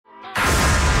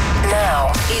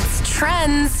It's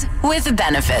Trends with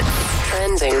Benefits.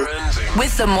 Trending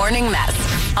with the Morning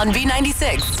Mess on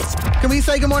B96. Can we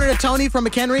say good morning to Tony from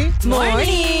McHenry?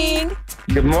 Morning.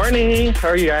 Good morning. How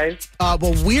are you guys?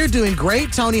 Well, we're doing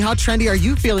great. Tony, how trendy are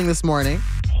you feeling this morning?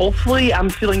 Hopefully, I'm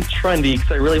feeling trendy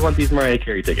because I really want these Mariah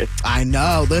Carey tickets. I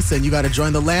know. Listen, you got to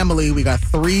join the Lamely. We got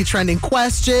 3 trending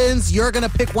questions. You're going to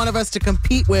pick one of us to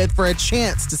compete with for a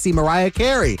chance to see Mariah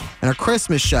Carey in her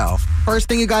Christmas show. First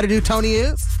thing you got to do, Tony,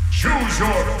 is choose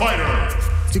your fighter.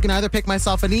 So you can either pick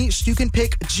myself, Aneesh, you can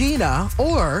pick Gina,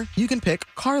 or you can pick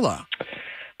Carla.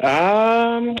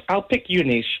 I'll pick you,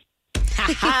 Aneesh.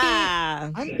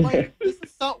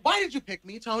 Why did you pick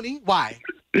me, Tony? Why?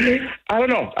 I don't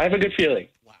know. I have a good feeling.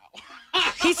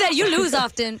 He said you lose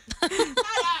often.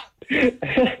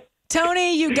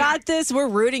 Tony, you got this. We're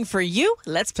rooting for you.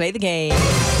 Let's play the game.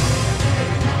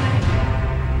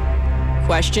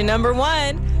 Question number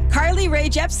 1. Carly Rae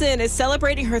Jepsen is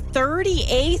celebrating her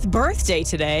 38th birthday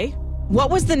today. What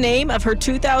was the name of her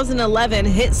 2011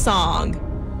 hit song?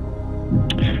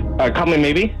 Call Me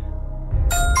Maybe.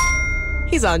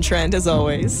 He's on trend as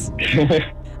always.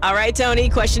 All right, Tony,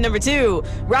 question number 2.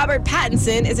 Robert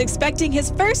Pattinson is expecting his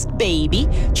first baby.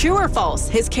 True or false?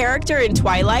 His character in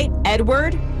Twilight,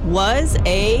 Edward, was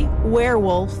a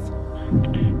werewolf.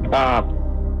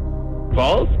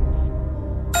 False?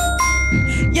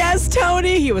 Yes,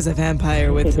 Tony. He was a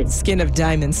vampire with skin of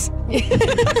diamonds.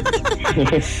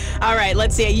 All right,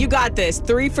 let's see. You got this.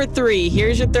 3 for 3.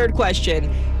 Here's your third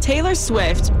question. Taylor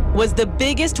Swift was the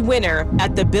biggest winner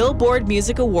at the Billboard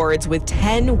Music Awards with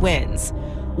 10 wins.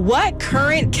 What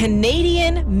current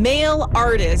Canadian male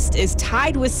artist is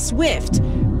tied with Swift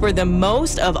for the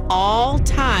most of all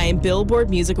time Billboard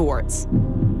Music Awards?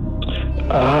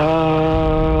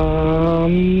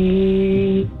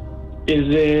 Is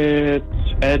it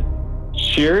Ed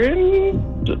Sheeran?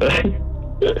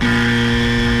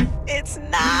 It's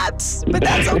not, but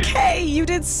that's okay. You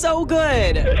did so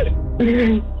good.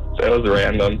 That was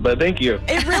random, but thank you.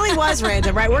 It really was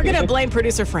random, right? We're going to blame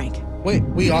producer Frank. Wait,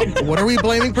 what are we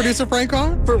blaming producer Frank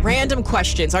on? For random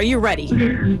questions. Are you ready?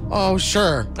 Oh,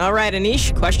 sure. All right,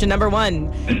 Aneesh, question number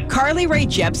 1. Carly Rae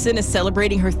Jepsen is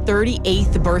celebrating her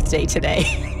 38th birthday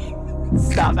today.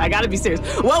 Stop, I gotta be serious.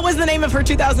 What was the name of her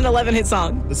 2011 hit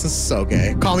song? This is so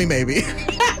gay. Call Me Maybe. Hey,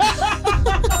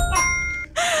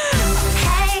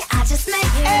 I just met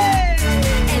you,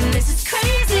 and this is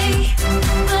crazy,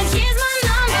 but here's my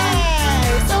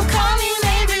number, so call me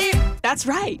maybe. That's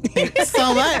right.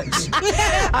 So much.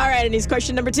 All right, Aneesh,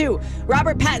 question number 2.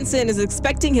 Robert Pattinson is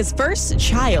expecting his first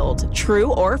child.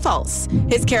 True or false?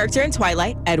 His character in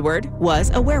Twilight, Edward,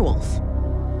 was a werewolf.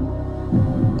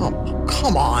 Oh,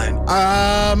 come on.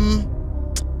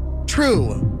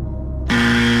 True.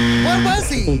 What was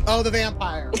he? Oh, the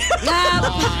vampire.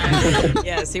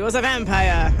 Yes, he was a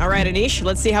vampire. All right, Aneesh,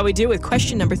 let's see how we do with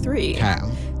question number 3. Okay.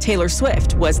 Taylor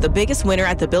Swift was the biggest winner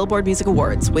at the Billboard Music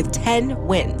Awards with 10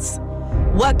 wins.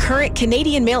 What current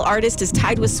Canadian male artist is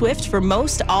tied with Swift for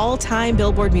most all-time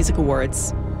Billboard Music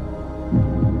Awards?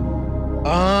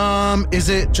 Is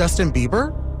it Justin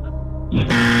Bieber?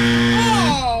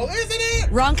 Oh, isn't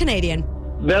it? Wrong Canadian.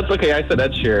 That's okay. I said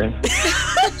Ed Sheeran.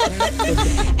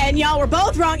 And y'all were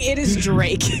both wrong. It is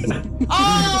Drake.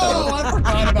 Oh, I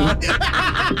forgot about it.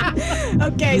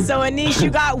 Okay, so Aneesh, you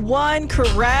got 1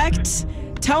 correct.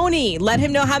 Tony, let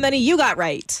him know how many you got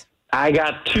right. I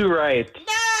got 2 right.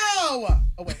 No!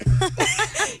 Oh, wait.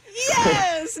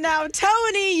 Yes! Now,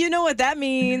 Tony, you know what that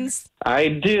means. I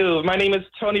do. My name is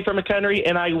Tony from McHenry,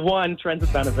 and I won Trends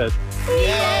with Benefits.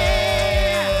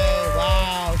 Yay!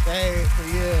 Wow, great for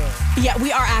you. Yeah,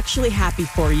 we are actually happy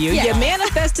for you. Yeah. You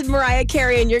manifested Mariah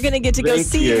Carey, and you're going to get to go Thank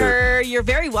see you. her. You're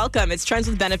very welcome. It's Trends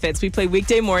with Benefits. We play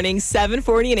weekday mornings,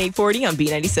 7:40 and 8:40 on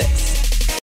B96.